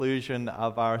conclusion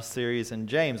of our series in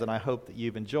James, and I hope that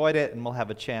you've enjoyed it, and we'll have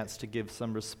a chance to give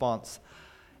some response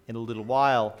in a little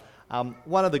while.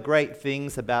 One of the great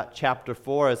things about chapter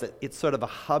 4 is that it's sort of a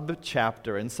hub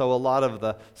chapter, and so a lot of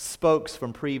the spokes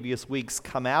from previous weeks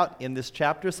come out in this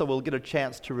chapter, so we'll get a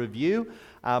chance to review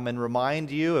and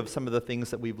remind you of some of the things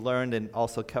that we've learned and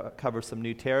also cover some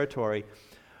new territory.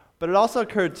 But it also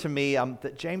occurred to me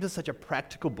that James is such a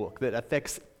practical book that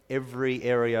affects every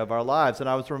area of our lives. And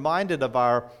I was reminded of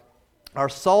our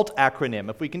SALT acronym.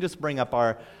 If we can just bring up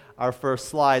our first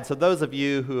slide. So those of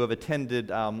you who have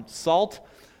attended SALT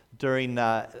during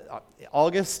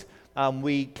August,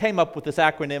 we came up with this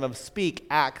acronym of speak,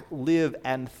 act, live,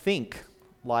 and think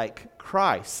like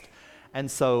Christ. And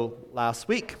so last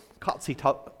week, Kotzi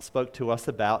spoke to us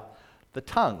about the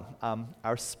tongue,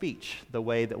 our speech, the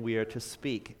way that we are to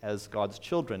speak as God's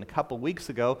children. A couple weeks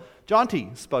ago,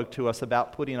 Jonty spoke to us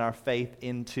about putting our faith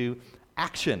into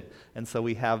action. And so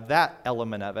we have that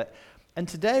element of it. And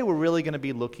today we're really going to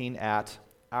be looking at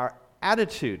our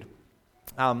attitude.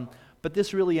 But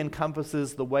this really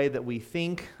encompasses the way that we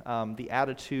think, the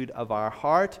attitude of our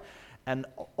heart, and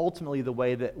ultimately the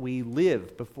way that we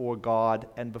live before God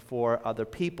and before other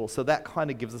people. So that kind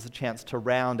of gives us a chance to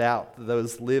round out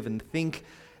those live and think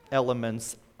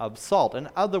elements of SALT. In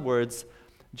other words,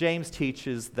 James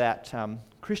teaches that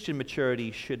Christian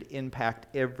maturity should impact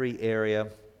every area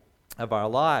of our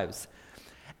lives.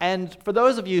 And for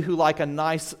those of you who like a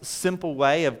nice, simple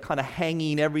way of kind of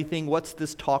hanging everything, what's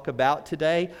this talk about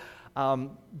today?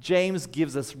 James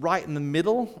gives us right in the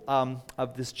middle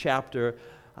of this chapter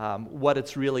what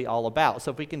it's really all about. So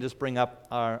if we can just bring up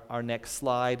our next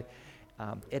slide.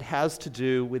 It has to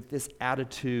do with this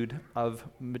attitude of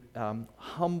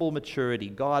humble maturity.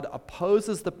 God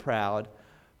opposes the proud,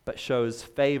 but shows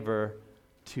favor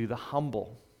to the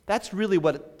humble. That's really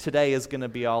what today is going to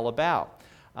be all about.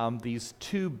 These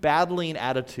two battling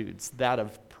attitudes, that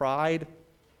of pride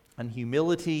and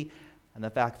humility, and the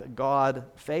fact that God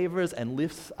favors and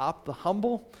lifts up the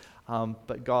humble,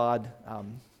 but God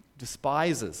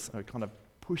despises or kind of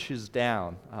pushes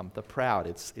down the proud.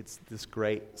 It's this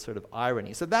great sort of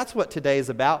irony. So that's what today is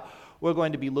about. We're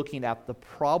going to be looking at the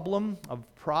problem of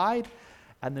pride,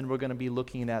 and then we're going to be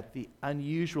looking at the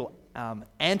unusual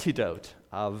antidote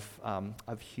of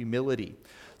humility.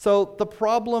 So the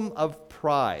problem of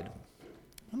pride.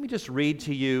 Let me just read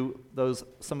to you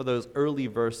some of those early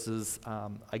verses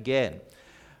again.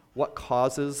 What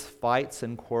causes fights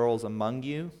and quarrels among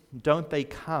you? Don't they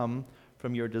come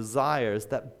from your desires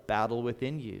that battle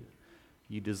within you?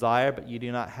 You desire, but you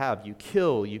do not have. You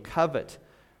kill, you covet,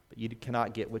 but you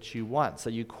cannot get what you want. So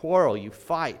you quarrel, you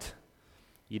fight.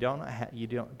 You don't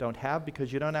have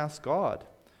because you don't ask God.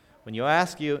 When you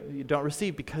ask, you don't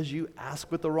receive because you ask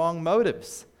with the wrong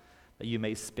motives, that you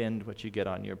may spend what you get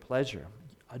on your pleasure.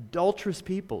 Adulterous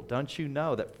people, don't you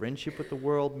know that friendship with the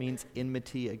world means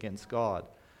enmity against God?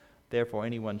 Therefore,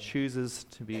 anyone chooses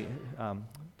to be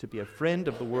a friend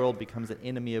of the world becomes an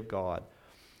enemy of God.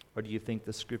 Or do you think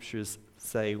the scriptures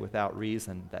say without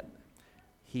reason that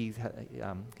he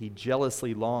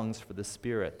jealously longs for the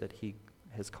Spirit that he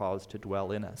has caused to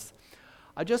dwell in us?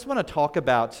 I just want to talk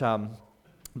about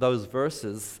those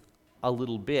verses a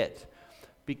little bit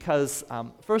because,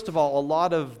 first of all, a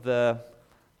lot of the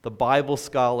Bible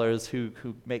scholars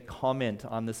who make comment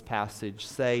on this passage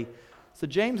say, so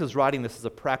James is writing this as a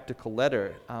practical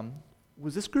letter.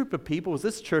 Was this group of people, was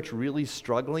this church really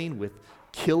struggling with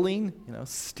killing,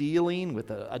 stealing, with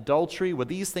adultery? Were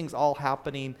these things all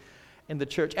happening in the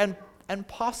church? And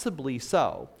possibly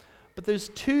so. But there's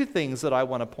two things that I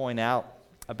want to point out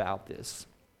about this.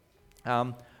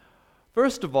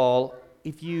 First of all,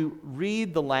 if you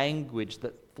read the language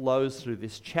that flows through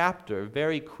this chapter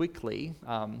very quickly,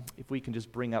 if we can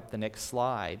just bring up the next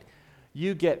slide,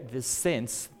 you get this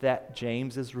sense that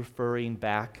James is referring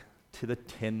back to the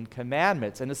Ten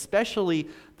Commandments, and especially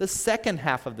the second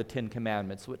half of the Ten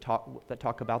Commandments that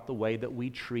talk about the way that we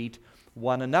treat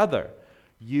one another.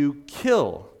 You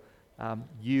kill,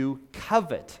 you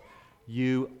covet,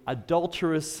 you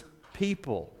adulterous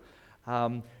people,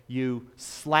 you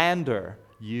slander,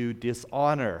 you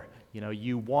dishonor,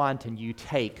 you want and you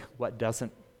take what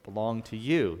doesn't belong to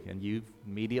you, and you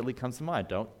immediately comes to mind.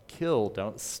 Don't kill,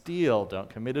 don't steal, don't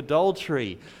commit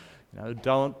adultery,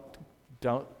 don't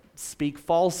speak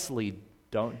falsely,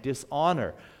 don't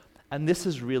dishonor. And this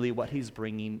is really what he's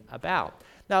bringing about.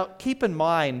 Now, keep in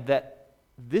mind that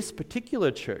this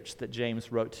particular church that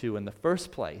James wrote to in the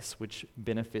first place, which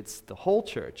benefits the whole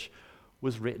church,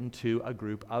 was written to a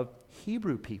group of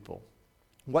Hebrew people.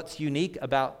 What's unique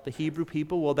about the Hebrew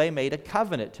people? Well, they made a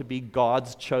covenant to be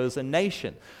God's chosen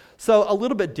nation. So a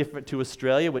little bit different to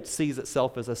Australia, which sees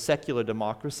itself as a secular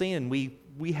democracy, and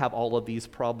we have all of these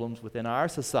problems within our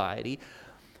society.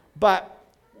 But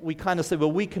we kind of say,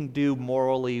 well, we can do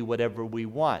morally whatever we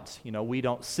want. We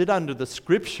don't sit under the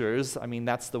scriptures. I mean,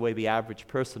 that's the way the average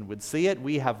person would see it.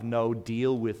 We have no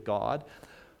deal with God.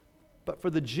 But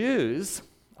for the Jews,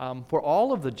 for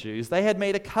all of the Jews, they had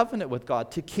made a covenant with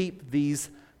God to keep these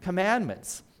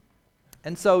commandments.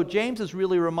 And so James is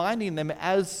really reminding them,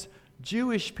 as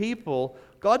Jewish people,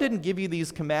 God didn't give you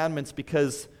these commandments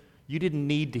because you didn't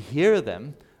need to hear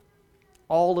them.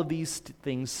 All of these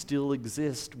things still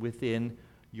exist within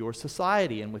your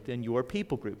society and within your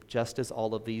people group, just as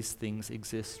all of these things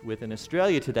exist within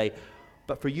Australia today.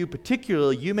 But for you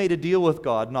particularly, you made a deal with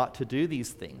God not to do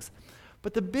these things.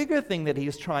 But the bigger thing that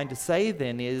he's trying to say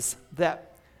then is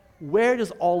that where does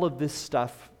all of this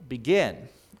stuff begin?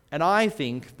 And I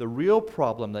think the real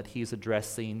problem that he's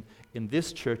addressing in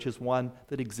this church is one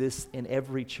that exists in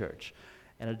every church.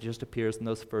 And it just appears in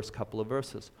those first couple of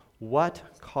verses. What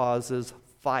causes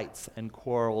fights and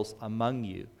quarrels among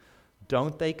you?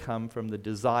 Don't they come from the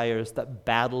desires that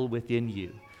battle within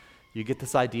you? You get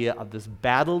this idea of this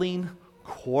battling,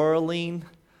 quarreling,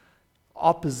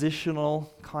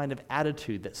 oppositional kind of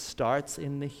attitude that starts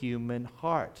in the human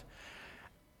heart.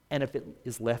 And if it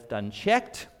is left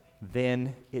unchecked,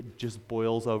 then it just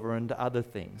boils over into other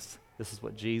things. This is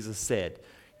what Jesus said.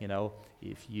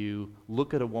 If you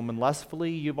look at a woman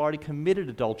lustfully, you've already committed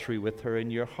adultery with her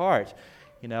in your heart.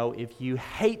 If you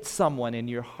hate someone in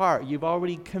your heart, you've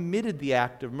already committed the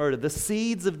act of murder. The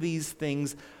seeds of these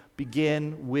things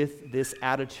begin with this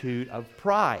attitude of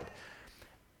pride.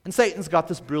 And Satan's got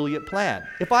this brilliant plan.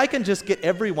 If I can just get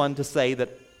everyone to say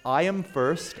that I am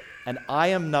first and I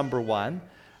am number one,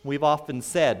 we've often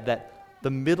said that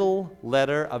the middle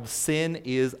letter of sin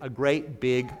is a great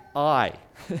big I.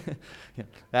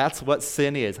 That's what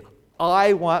sin is.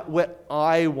 I want what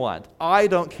I want. I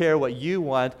don't care what you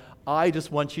want. I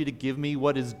just want you to give me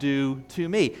what is due to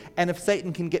me. And if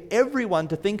Satan can get everyone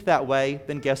to think that way,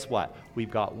 then guess what? We've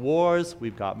got wars,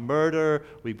 we've got murder,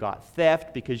 we've got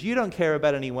theft, because you don't care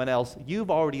about anyone else.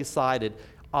 You've already decided,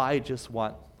 I just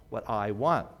want what I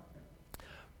want.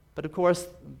 But of course,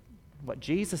 what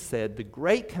Jesus said, the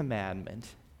great commandment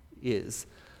is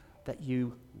that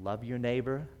you love your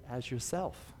neighbor as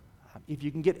yourself. If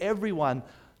you can get everyone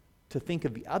to think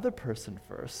of the other person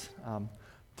first,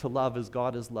 to love as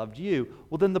God has loved you,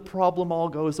 well, then the problem all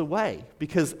goes away.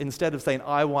 Because instead of saying,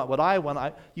 I want what I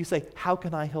want, you say, how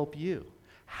can I help you?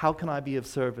 How can I be of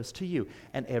service to you?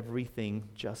 And everything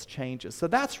just changes. So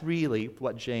that's really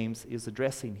what James is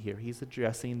addressing here. He's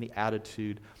addressing the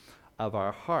attitude of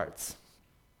our hearts.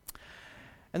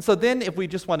 And so then if we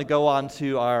just want to go on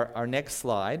to our next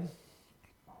slide,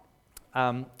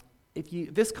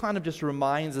 this kind of just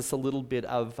reminds us a little bit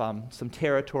of some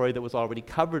territory that was already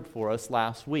covered for us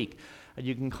last week. And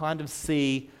you can kind of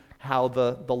see how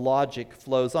the logic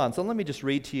flows on. So let me just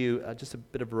read to you just a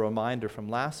bit of a reminder from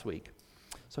last week.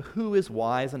 So who is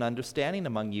wise and understanding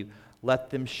among you? Let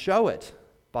them show it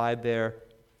by their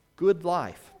good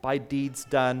life, by deeds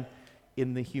done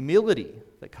in the humility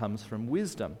that comes from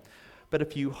wisdom. But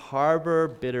if you harbor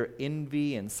bitter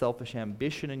envy and selfish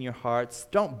ambition in your hearts,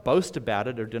 don't boast about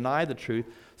it or deny the truth.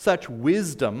 Such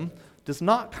wisdom does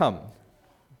not come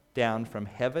down from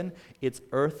heaven. It's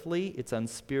earthly, it's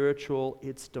unspiritual,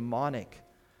 it's demonic.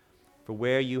 For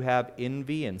where you have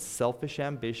envy and selfish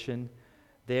ambition,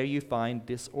 there you find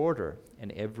disorder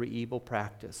and every evil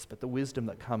practice. But the wisdom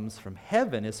that comes from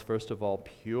heaven is first of all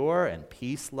pure and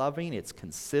peace-loving. It's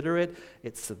considerate,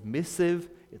 it's submissive,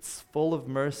 it's full of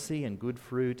mercy and good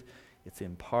fruit. It's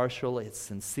impartial, it's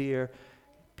sincere.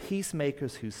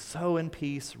 Peacemakers who sow in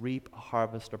peace reap a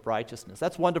harvest of righteousness.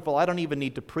 That's wonderful. I don't even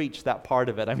need to preach that part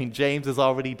of it. I mean, James has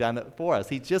already done it for us.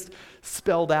 He just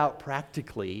spelled out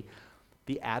practically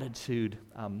the attitude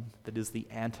that is the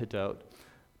antidote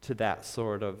to that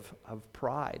sort of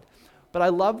pride. But I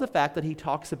love the fact that he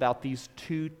talks about these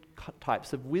two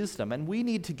types of wisdom, and we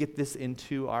need to get this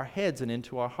into our heads and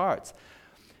into our hearts.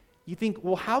 You think,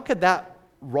 well, how could that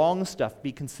wrong stuff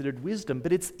be considered wisdom?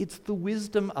 But it's the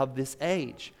wisdom of this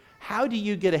age. How do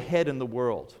you get ahead in the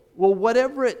world? Well,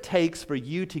 whatever it takes for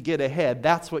you to get ahead,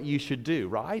 that's what you should do,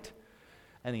 right?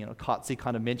 And, Kotze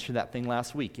kind of mentioned that thing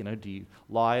last week. Do you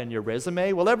lie on your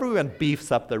resume? Well, everyone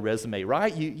beefs up their resume,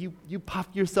 right? You puff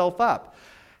yourself up.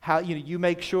 How you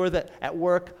make sure that at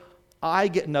work, I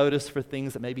get noticed for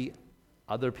things that maybe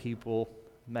other people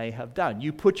may have done.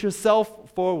 You put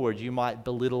yourself forward. You might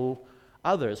belittle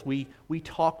others. We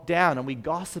talk down and we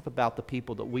gossip about the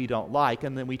people that we don't like,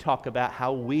 and then we talk about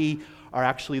how we are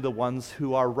actually the ones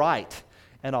who are right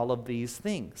and all of these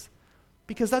things.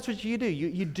 Because that's what you do.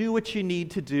 You do what you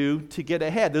need to do to get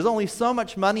ahead. There's only so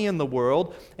much money in the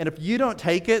world, and if you don't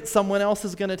take it, someone else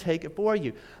is going to take it for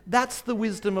you. That's the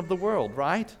wisdom of the world,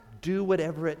 right? Do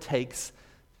whatever it takes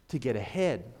to get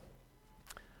ahead.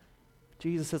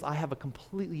 Jesus says, I have a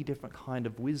completely different kind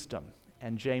of wisdom.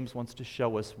 And James wants to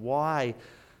show us why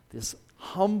this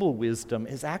humble wisdom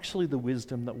is actually the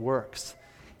wisdom that works.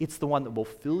 It's the one that will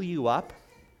fill you up,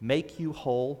 make you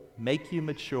whole, make you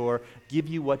mature, give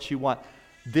you what you want.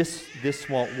 This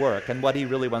won't work. And what he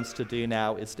really wants to do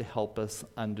now is to help us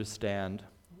understand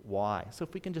why. So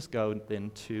if we can just go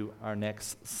then to our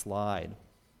next slide.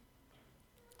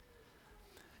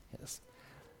 Yes.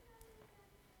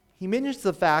 He mentions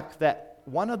the fact that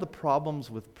one of the problems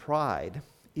with pride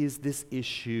is this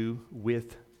issue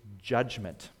with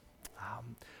judgment.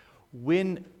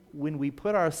 When we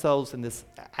put ourselves in this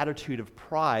attitude of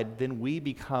pride, then we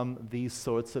become these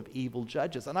sorts of evil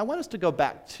judges. And I want us to go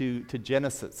back to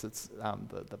Genesis. It's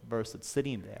the verse that's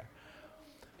sitting there.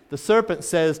 The serpent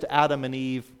says to Adam and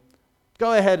Eve,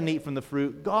 go ahead and eat from the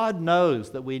fruit. God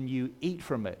knows that when you eat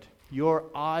from it, your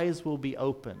eyes will be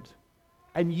opened,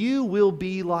 and you will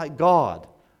be like God,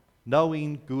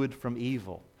 knowing good from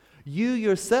evil. You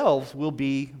yourselves will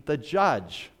be the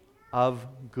judge of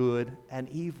good and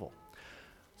evil.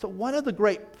 So one of the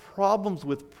great problems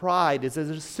with pride is that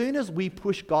as soon as we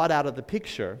push God out of the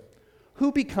picture,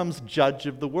 who becomes judge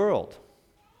of the world?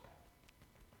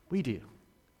 We do.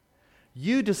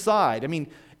 You decide. I mean,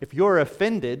 if you're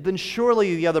offended, then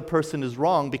surely the other person is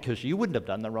wrong because you wouldn't have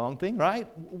done the wrong thing, right?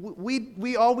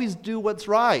 We always do what's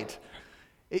right.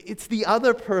 It's the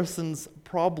other person's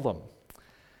problem.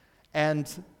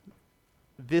 And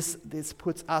this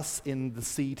puts us in the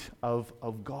seat of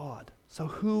God. So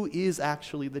who is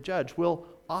actually the judge? Well,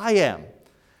 I am.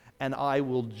 And I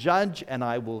will judge, and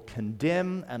I will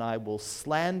condemn, and I will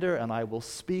slander, and I will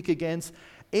speak against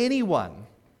anyone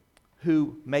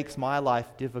who makes my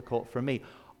life difficult for me.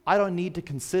 I don't need to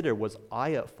consider, was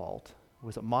I at fault?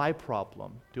 Was it my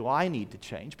problem? Do I need to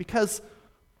change? Because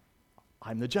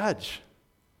I'm the judge.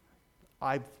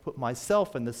 I've put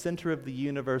myself in the center of the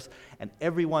universe, and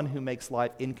everyone who makes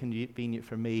life inconvenient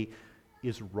for me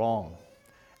is wrong.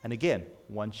 And again,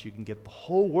 once you can get the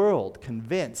whole world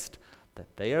convinced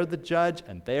that they are the judge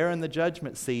and they're in the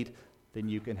judgment seat, then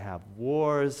you can have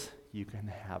wars, you can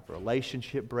have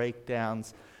relationship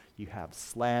breakdowns, you have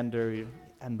slander,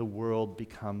 and the world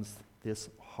becomes this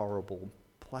horrible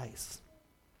place.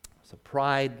 So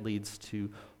pride leads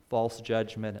to false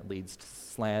judgment, it leads to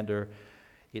slander,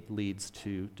 it leads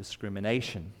to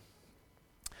discrimination.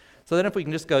 So then if we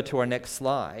can just go to our next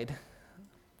slide.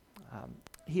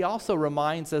 He also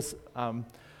reminds us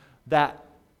that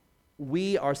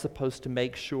we are supposed to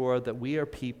make sure that we are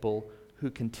people who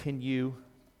continue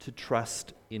to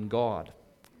trust in God.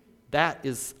 That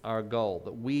is our goal,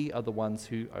 that we are the ones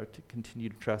who are to continue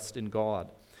to trust in God.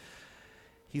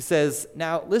 He says,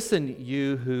 now listen,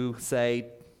 you who say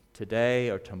today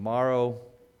or tomorrow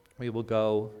we will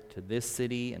go to this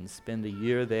city and spend a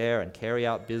year there and carry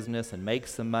out business and make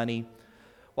some money.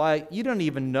 Why, you don't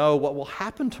even know what will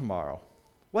happen tomorrow.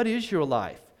 What is your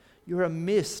life? You're a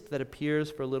mist that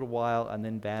appears for a little while and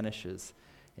then vanishes.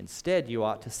 Instead, you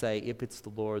ought to say, if it's the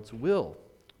Lord's will,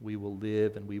 we will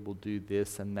live and we will do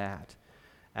this and that.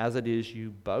 As it is,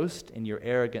 you boast in your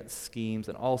arrogant schemes,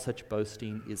 and all such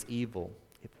boasting is evil.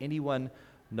 If anyone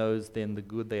knows then the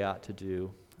good they ought to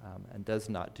do and does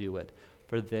not do it,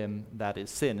 for them that is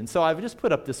sin. And so I've just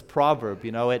put up this proverb,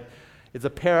 it's a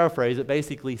paraphrase. It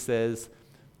basically says,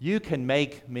 you can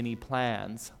make many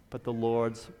plans, but the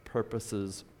Lord's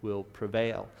purposes will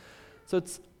prevail. So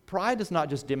pride is not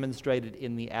just demonstrated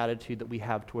in the attitude that we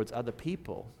have towards other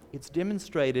people. It's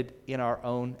demonstrated in our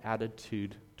own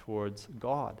attitude towards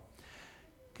God.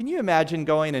 Can you imagine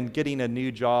going and getting a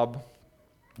new job,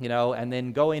 and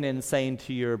then going in and saying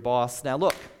to your boss, now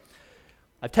look,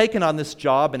 I've taken on this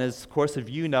job, and as of course if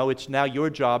you know, it's now your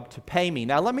job to pay me.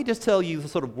 Now let me just tell you the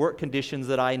sort of work conditions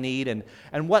that I need and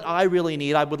what I really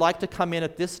need. I would like to come in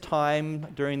at this time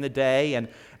during the day, and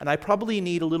I probably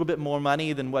need a little bit more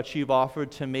money than what you've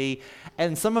offered to me.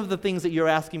 And some of the things that you're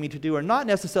asking me to do are not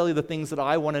necessarily the things that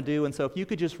I want to do, and so if you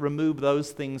could just remove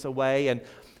those things away, and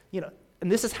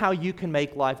this is how you can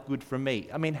make life good for me.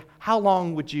 I mean, how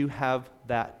long would you have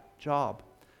that job?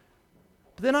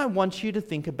 But then I want you to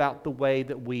think about the way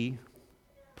that we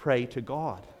pray to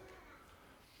God.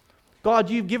 God,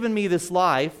 you've given me this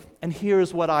life, and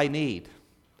here's what I need.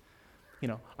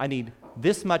 I need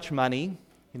this much money,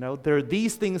 There are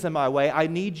these things in my way. I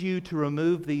need you to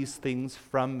remove these things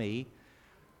from me.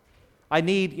 I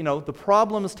need, the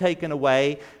problems taken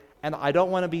away, and I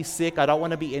don't want to be sick. I don't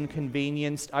want to be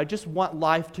inconvenienced. I just want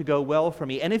life to go well for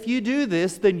me. And if you do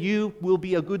this, then you will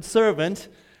be a good servant,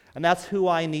 and that's who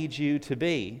I need you to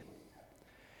be.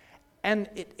 And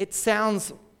it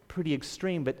sounds pretty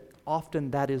extreme, but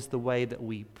often that is the way that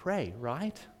we pray,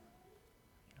 right?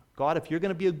 God, if you're going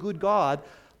to be a good God,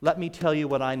 let me tell you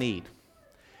what I need.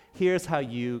 Here's how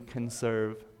you can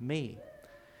serve me.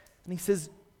 And he says,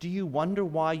 do you wonder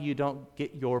why you don't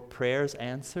get your prayers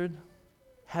answered?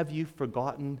 Have you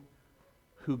forgotten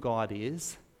who God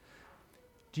is?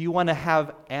 Do you want to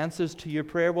have answers to your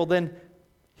prayer? Well, then,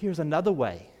 here's another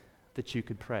way that you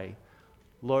could pray.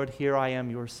 Lord, here I am,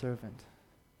 your servant.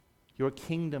 Your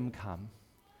kingdom come.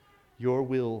 Your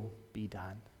will be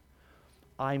done.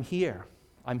 I'm here.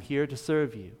 I'm here to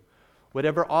serve you.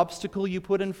 Whatever obstacle you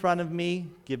put in front of me,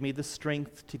 give me the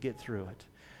strength to get through it.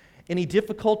 Any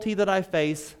difficulty that I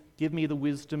face, give me the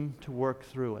wisdom to work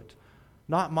through it.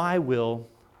 Not my will,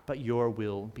 but your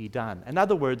will be done. In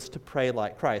other words, to pray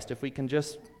like Christ. If we can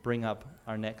just bring up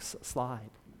our next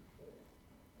slide.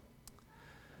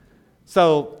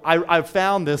 So I've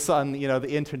found this on the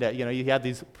internet. You have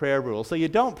these prayer rules. So you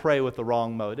don't pray with the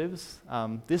wrong motives.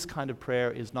 This kind of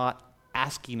prayer is not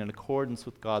asking in accordance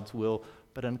with God's will,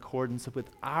 but in accordance with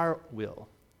our will.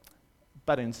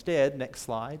 But instead, next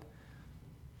slide,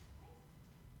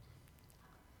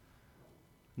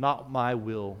 not my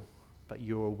will, but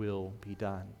your will be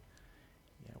done.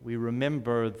 We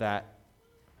remember that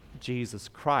Jesus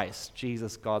Christ,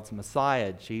 Jesus God's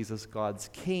Messiah, Jesus God's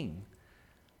King,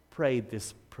 prayed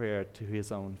this prayer to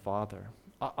his own Father.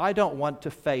 I don't want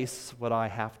to face what I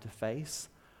have to face.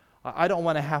 I don't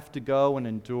want to have to go and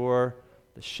endure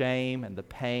the shame and the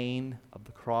pain of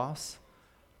the cross.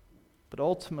 But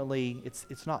ultimately,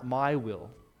 it's not my will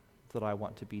that I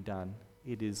want to be done.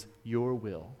 It is your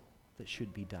will that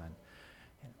should be done.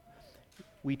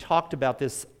 We talked about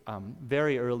this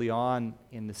very early on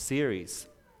in the series.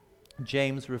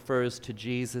 James refers to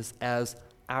Jesus as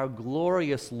our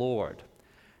glorious Lord.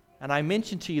 And I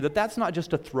mentioned to you that that's not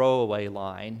just a throwaway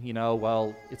line,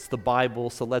 it's the Bible,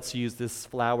 so let's use this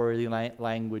flowery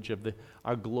language of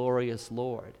our glorious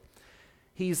Lord.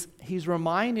 He's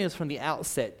reminding us from the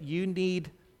outset, you need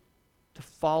to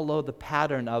follow the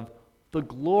pattern of the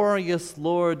glorious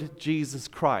Lord Jesus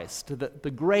Christ,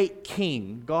 the great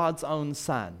King, God's own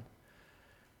Son.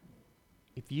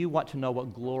 If you want to know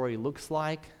what glory looks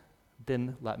like,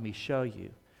 then let me show you.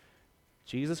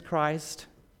 Jesus Christ,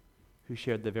 who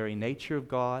shared the very nature of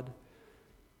God,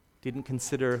 didn't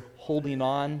consider holding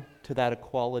on to that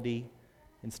equality.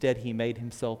 Instead, he made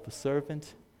himself a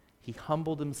servant. He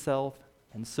humbled himself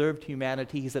and served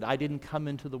humanity. He said, I didn't come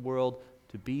into the world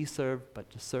to be served, but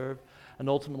to serve, and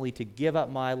ultimately to give up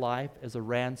my life as a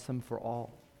ransom for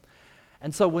all.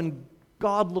 And so when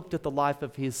God looked at the life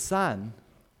of his Son,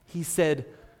 he said,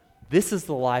 this is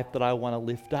the life that I want to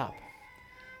lift up.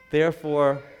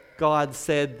 Therefore, God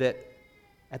said that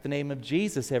at the name of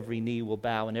Jesus, every knee will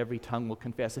bow and every tongue will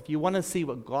confess. If you want to see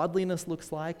what godliness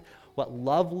looks like, what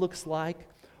love looks like,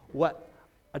 what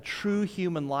a true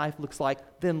human life looks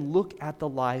like, then look at the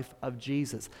life of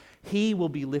Jesus. He will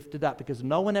be lifted up because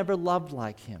no one ever loved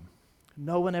like him.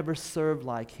 No one ever served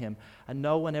like him. And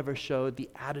no one ever showed the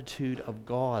attitude of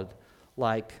God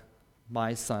like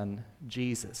my Son,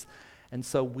 Jesus. And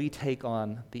so we take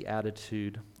on the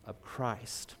attitude of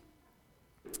Christ.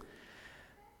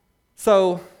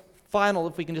 So, final,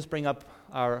 if we can just bring up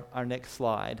our next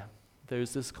slide.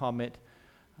 There's this comment,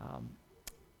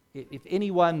 if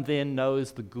anyone then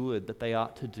knows the good that they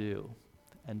ought to do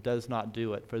and does not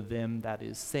do it, for them that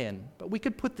is sin. But we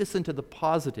could put this into the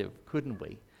positive, couldn't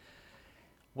we?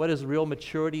 What does real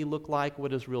maturity look like?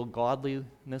 What does real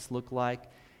godliness look like?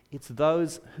 It's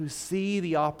those who see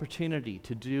the opportunity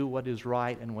to do what is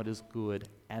right and what is good,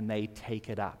 and they take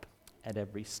it up at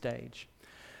every stage.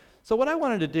 So what I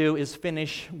wanted to do is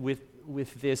finish with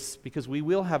this, because we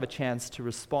will have a chance to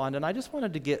respond, and I just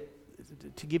wanted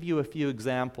to give you a few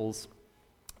examples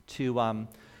to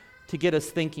get us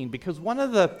thinking, because one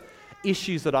of the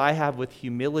issues that I have with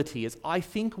humility is I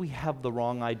think we have the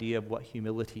wrong idea of what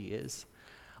humility is.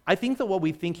 I think that what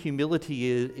we think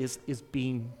humility is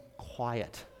being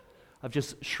quiet, of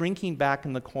just shrinking back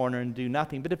in the corner and do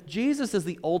nothing. But if Jesus is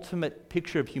the ultimate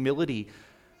picture of humility,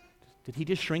 did he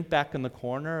just shrink back in the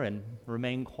corner and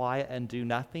remain quiet and do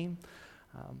nothing?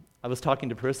 I was talking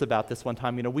to Pris about this one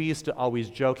time. We used to always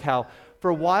joke how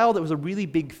for a while there was a really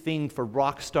big thing for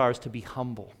rock stars to be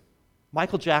humble.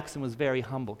 Michael Jackson was very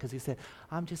humble because he said,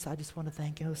 I just want to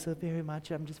thank you so very much.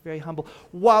 I'm just very humble.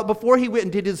 While before he went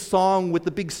and did his song with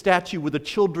the big statue where the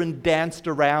children danced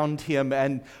around him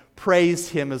and praised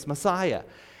him as Messiah.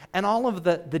 And all of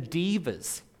the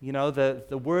divas,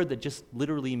 the word that just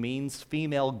literally means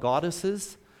female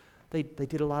goddesses, they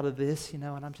did a lot of this, and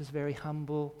I'm just very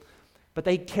humble. But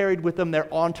they carried with them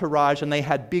their entourage, and they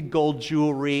had big gold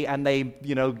jewelry, and they,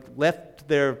 left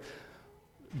their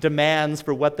demands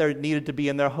for what there needed to be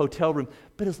in their hotel room.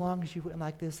 But as long as you went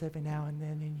like this every now and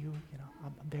then, and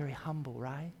I'm very humble,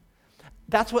 right?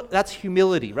 That's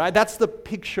humility, right? That's the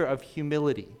picture of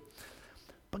humility.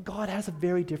 But God has a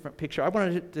very different picture. I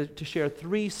wanted to share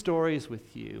 3 stories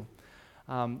with you.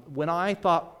 When I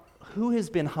thought, who has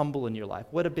been humble in your life?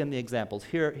 What have been the examples?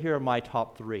 Here are my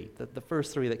top 3, the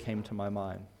first 3 that came to my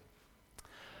mind.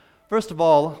 First of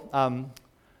all,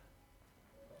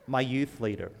 my youth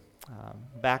leader.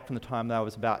 Back from the time that I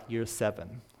was about year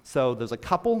 7. So there's a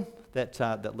couple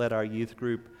that led our youth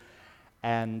group,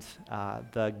 and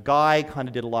the guy kind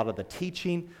of did a lot of the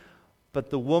teaching, but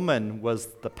the woman was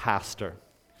the pastor.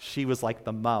 She was like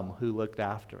the mom who looked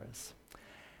after us.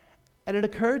 And it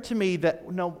occurred to me that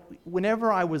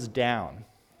whenever I was down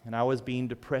and I was being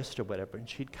depressed or whatever, and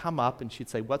she'd come up and she'd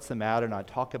say, "What's the matter?" And I'd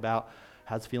talk about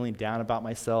how I was feeling down about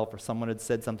myself, or someone had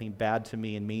said something bad to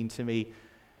me and mean to me.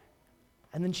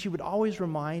 And then she would always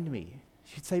remind me.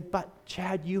 She'd say, "But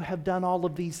Chad, you have done all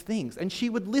of these things." And she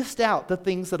would list out the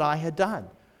things that I had done,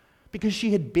 because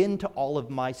she had been to all of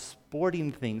my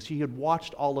sporting things. She had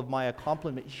watched all of my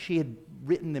accomplishments. She had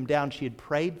written them down. She had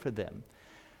prayed for them.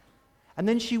 And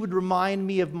then she would remind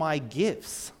me of my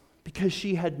gifts, because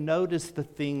she had noticed the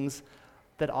things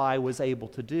that I was able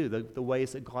to do, the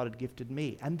ways that God had gifted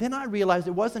me. And then I realized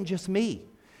it wasn't just me.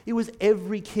 It was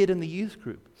every kid in the youth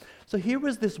group. So here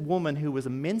was this woman who was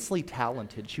immensely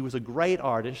talented. She was a great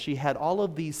artist. She had all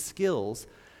of these skills.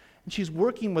 And she's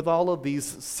working with all of these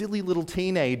silly little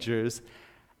teenagers.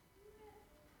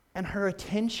 And her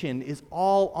attention is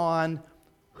all on,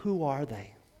 who are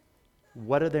they?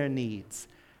 What are their needs?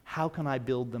 How can I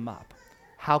build them up?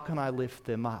 How can I lift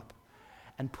them up?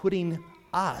 And putting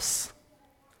us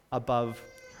above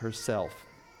herself.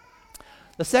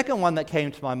 The second one that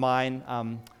came to my mind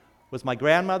was my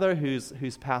grandmother,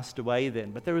 who's passed away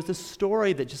then. But there was this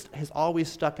story that just has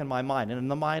always stuck in my mind, and in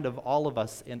the mind of all of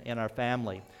us in our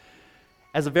family.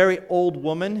 As a very old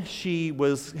woman, she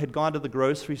had gone to the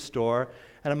grocery store,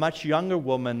 and a much younger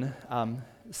woman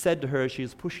said to her, she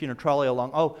was pushing her trolley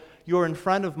along, "Oh, you're in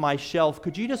front of my shelf.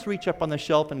 Could you just reach up on the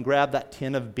shelf and grab that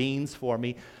tin of beans for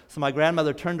me?" So my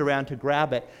grandmother turned around to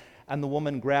grab it, and the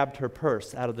woman grabbed her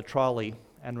purse out of the trolley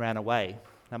and ran away.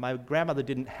 Now, my grandmother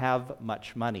didn't have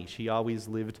much money. She always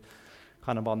lived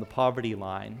kind of on the poverty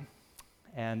line.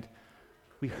 And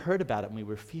we heard about it, and we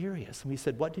were furious. And we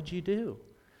said, "What did you do?"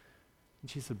 And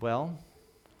she said, "Well,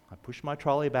 I pushed my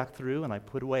trolley back through, and I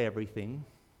put away everything.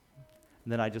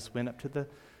 And then I just went up to the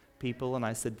people, and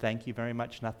I said, 'Thank you very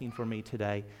much, nothing for me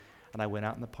today.' And I went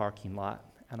out in the parking lot,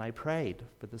 and I prayed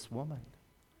for this woman."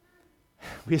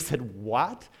 We said,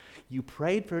 "What? You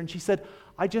prayed for her?" And she said,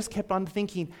 "I just kept on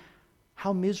thinking,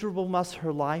 how miserable must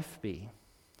her life be?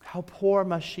 How poor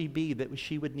must she be that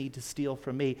she would need to steal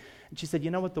from me?" And she said, "You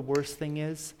know what the worst thing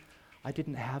is? I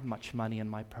didn't have much money in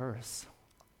my purse.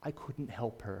 I couldn't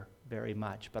help her very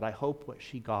much, but I hope what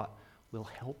she got will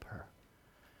help her."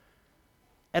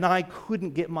 And I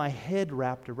couldn't get my head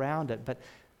wrapped around it, but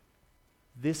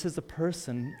this is a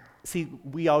person. See,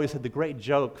 we always had the great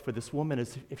joke for this woman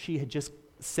is if she had just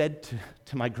said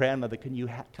to my grandmother,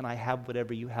 can I have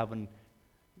whatever you have in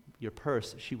your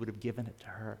purse, she would have given it to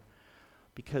her,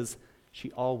 because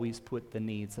she always put the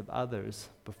needs of others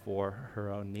before her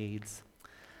own needs.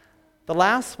 The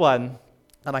last one,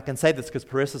 and I can say this because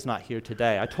Parissa's not here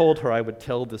today. I told her I would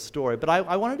tell this story, but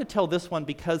I wanted to tell this one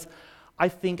because I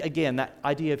think, again, that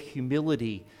idea of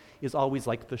humility is always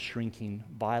like the shrinking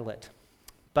violet.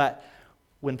 But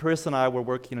when Parissa and I were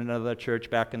working in another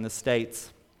church back in the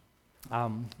States,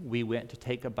 we went to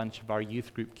take a bunch of our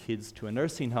youth group kids to a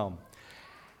nursing home.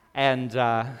 And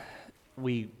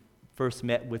we first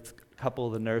met with a couple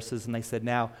of the nurses, and they said,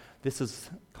 "Now, this is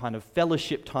kind of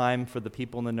fellowship time for the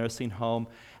people in the nursing home,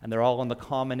 and they're all in the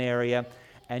common area,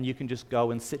 and you can just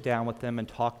go and sit down with them and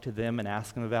talk to them and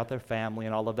ask them about their family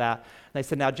and all of that." And they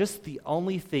said, "Now, just the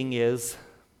only thing is,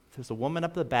 there's a woman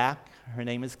up the back. Her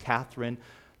name is Catherine.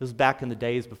 This was back in the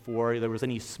days before there was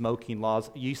any smoking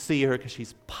laws. You see her because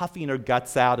she's puffing her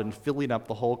guts out and filling up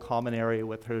the whole common area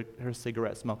with her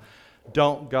cigarette smoke.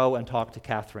 Don't go and talk to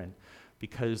Catherine,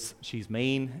 because she's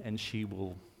mean and she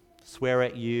will swear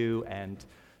at you and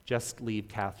Just leave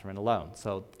Catherine alone.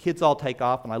 So kids all take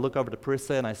off, and I look over to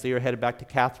Parissa, and I see her headed back to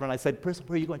Catherine. I said, Parissa,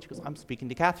 where are you going? She goes, I'm speaking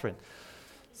to Catherine.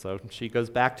 So she goes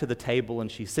back to the table,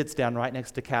 and she sits down right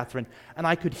next to Catherine, and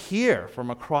I could hear from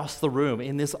across the room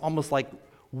in this almost like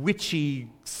witchy,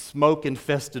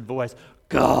 smoke-infested voice,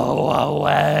 "Go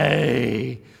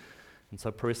away!" And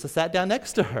so Parissa sat down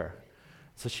next to her.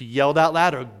 So she yelled out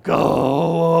louder,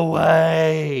 "Go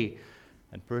away!"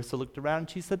 And Parissa looked around, and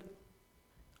she said,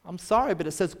 "I'm sorry, but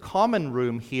it says common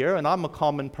room here, and I'm a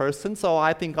common person, so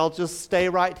I think I'll just stay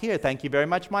right here. Thank you very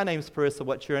much. My name's Parissa.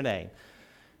 What's your name?"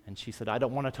 And she said, "I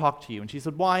don't want to talk to you." And she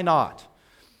said, "Why not?"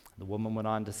 The woman went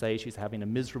on to say she's having a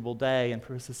miserable day, and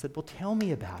Parissa said, "Well, tell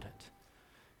me about it."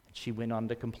 And she went on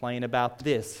to complain about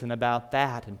this and about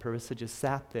that, and Parissa just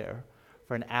sat there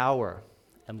for an hour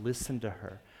and listened to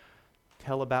her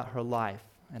tell about her life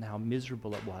and how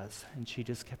miserable it was. And she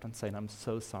just kept on saying, "I'm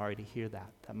so sorry to hear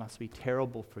that. That must be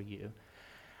terrible for you."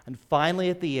 And finally,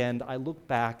 at the end, I look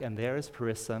back, and there is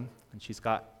Parissa, and she's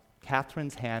got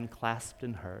Catherine's hand clasped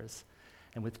in hers.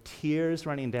 And with tears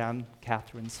running down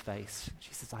Catherine's face,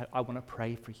 she says, I want to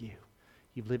pray for you.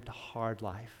 You've lived a hard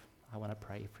life. I want to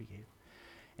pray for you."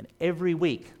 And every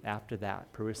week after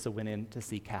that, Parissa went in to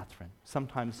see Catherine,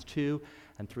 sometimes 2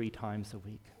 and 3 times a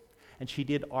week. And she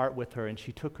did art with her, and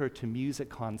she took her to music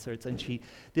concerts, and she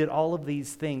did all of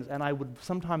these things. And I would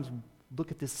sometimes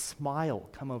look at this smile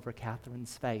come over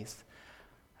Catherine's face.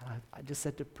 And I just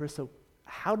said to Parissa,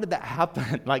 how did that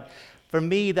happen? Like, for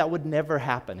me, that would never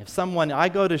happen. If I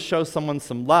go to show someone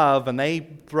some love, and they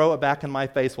throw it back in my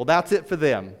face, well, that's it for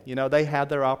them. You know, they had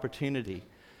their opportunity.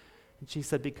 And she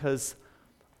said, because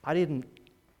I didn't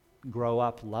grow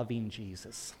up loving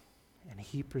Jesus, and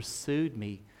he pursued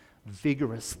me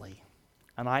vigorously.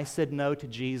 And I said no to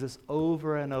Jesus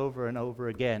over and over and over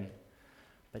again,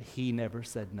 but he never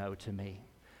said no to me.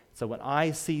 So when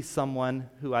I see someone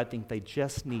who I think they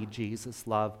just need Jesus'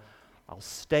 love, I'll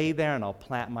stay there and I'll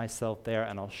plant myself there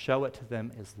and I'll show it to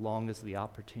them as long as the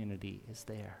opportunity is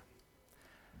there.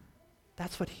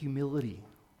 That's what humility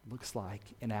looks like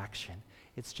in action.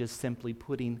 It's just simply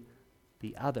putting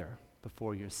the other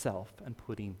before yourself and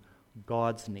putting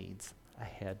God's needs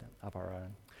ahead of our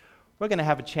own. We're going to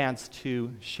have a chance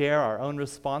to share our own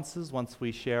responses once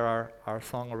we share our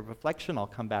song of reflection. I'll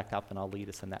come back up and I'll lead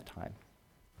us in that time.